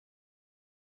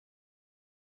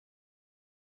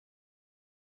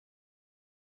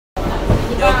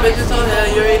Yo, Pigeon Toe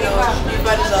here, you already know. Street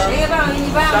Fighters up. Shout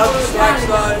out to Swag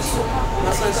Stars. My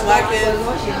son Swag Kid.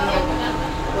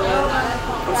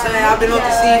 I'm saying I've been on the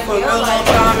scene for a real long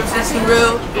time, since the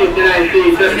real.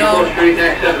 You know,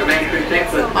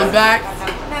 I'm back.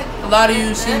 A lot of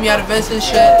you see me at events and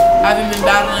shit. I haven't been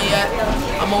battling yet.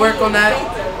 I'm gonna work on that.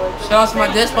 Shout out to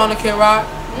my disc on the Kid Rock.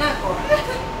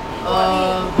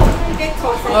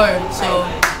 Alright, so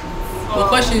what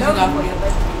questions you got for me?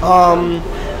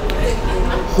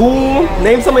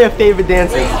 Name some of your favorite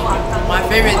dancers. My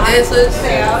favorite dancers?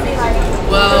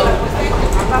 Well,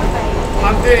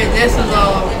 my favorite dancers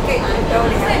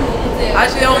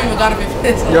actually I don't even got a favorite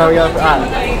dancer. You don't got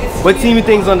alright. What team you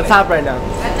think is on the top right now?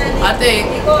 I think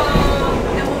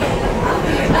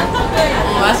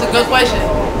that's a good question.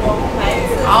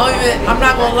 I'm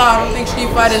not gonna lie, I don't think Street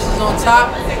Fighters is on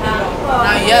top.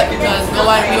 Not yet, because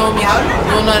nobody be on me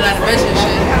doing nothing at events and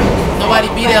shit. Nobody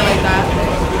be there like that.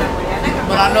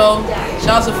 But I know,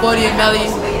 shout out to 40 and Melly,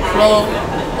 Flo,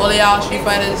 all of y'all Street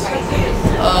Fighters.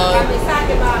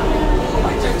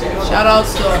 Shout out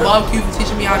to Barbecue for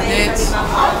teaching me how to dance.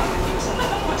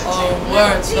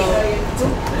 Word, so.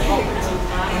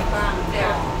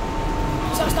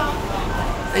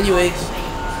 Anyways.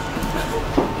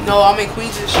 No, I'm in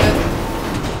Queens and shit.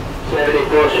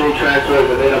 74 street transfers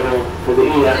available for the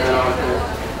E right now.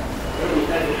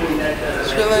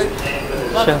 Chillin'.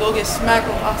 About to go get smacked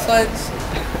outside.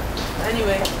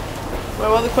 Anyway,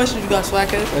 what other questions you got,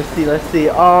 Slackhead? Let's see.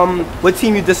 What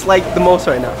team you dislike the most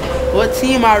right now? What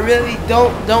team I really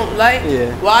don't like?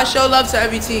 Yeah. Well, I show love to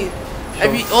every team.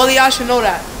 All of y'all should know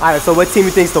that. Alright, so what team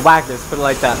you think's the wackest? Put it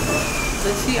like that.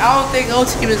 Let's see. I don't think no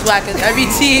team is whack. Every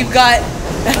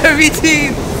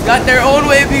team got their own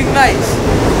way of being nice.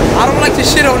 I don't like to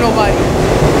shit on nobody.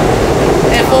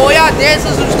 And for all y'all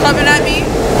dancers who's coming at me,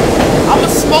 I'ma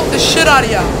smoke the shit out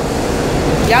of y'all.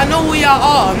 Y'all know who y'all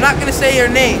are. I'm not gonna say your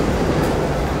name.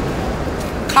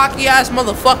 Cocky ass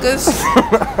motherfuckers.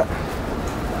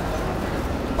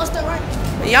 What's the right?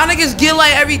 Y'all niggas get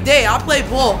like every day. I play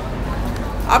ball.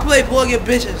 I play ball, get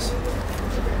bitches.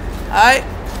 Alright?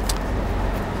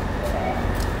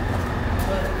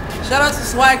 Shout out to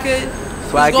Swag Kid.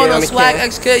 What's going on, Swag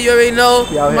X Kid? You already know.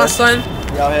 My son.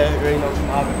 Y'all here, you already know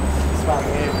mobbing.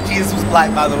 Jesus was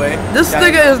black, by the way. This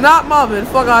nigga is not mobbing.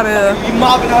 Fuck out of here. You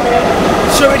mobbing out here?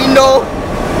 You already know.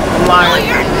 I'm lying. No,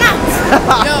 you're not.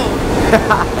 Yo, this is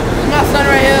my son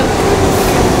right here.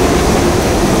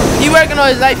 He working on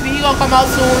his life. He gonna come out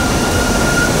soon.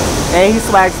 And he's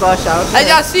Swag Star. Shout out to As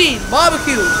y'all seen,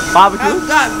 barbecue. Barbecue?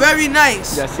 Got very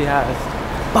nice. Yes, he has.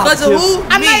 Because of who?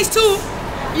 I'm Me. nice too.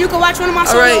 You can watch one of my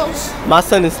solos. Right. My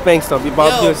son is Spanx though.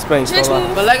 Barbecue is Spanx.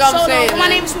 But like I'm saying, my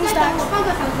name is Smooth Stacks.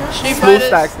 Smooth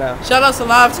Stacks now. Shout out to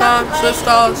Lifetime, Swift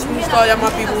Star, Smooth Star, y'all my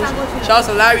people. Shout out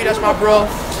to Larry, that's my bro.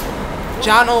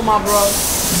 Jono, my bro.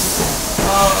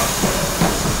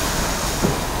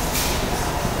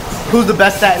 Who's the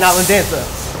best Staten Island dancer?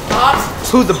 Huh?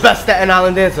 Who's the best Staten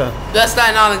Island dancer? Best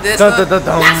Staten Island dancer. That's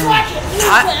why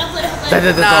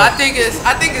I think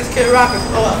it's Kid Rock and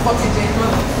fucking James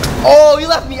Brown. Oh, you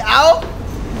left me out?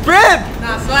 Brib!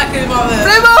 Nah, so I can't about that.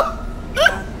 Bribbo!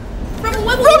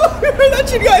 You heard that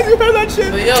shit, guys? You heard that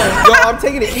shit? But yo, I'm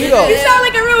taking it Edo. You sound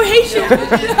like a real Haitian.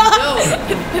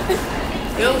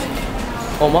 Yo.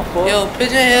 Oh, my fault. Yo,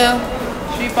 Pigeon here,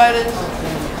 Street Fighters,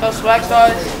 shout out to Swag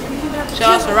Stars,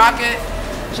 shout out to Rocket,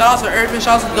 shout out to Urban,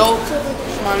 shout out to Dope,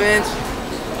 my man.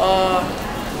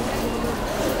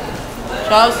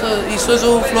 Shout out to these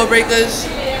Swizzle, Floor Breakers,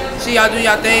 see y'all do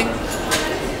y'all thing.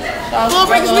 Shout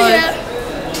out to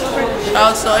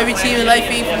shout out to every team in Life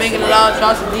for making it loud.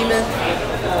 Shout out to Demon.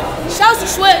 Shout out to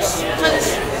Swiss,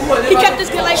 because he kept this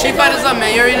kid like Street Fighters up,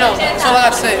 man. You already know. That's all I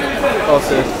gotta say. Oh,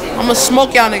 sis. I'ma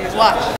smoke y'all niggas. Watch.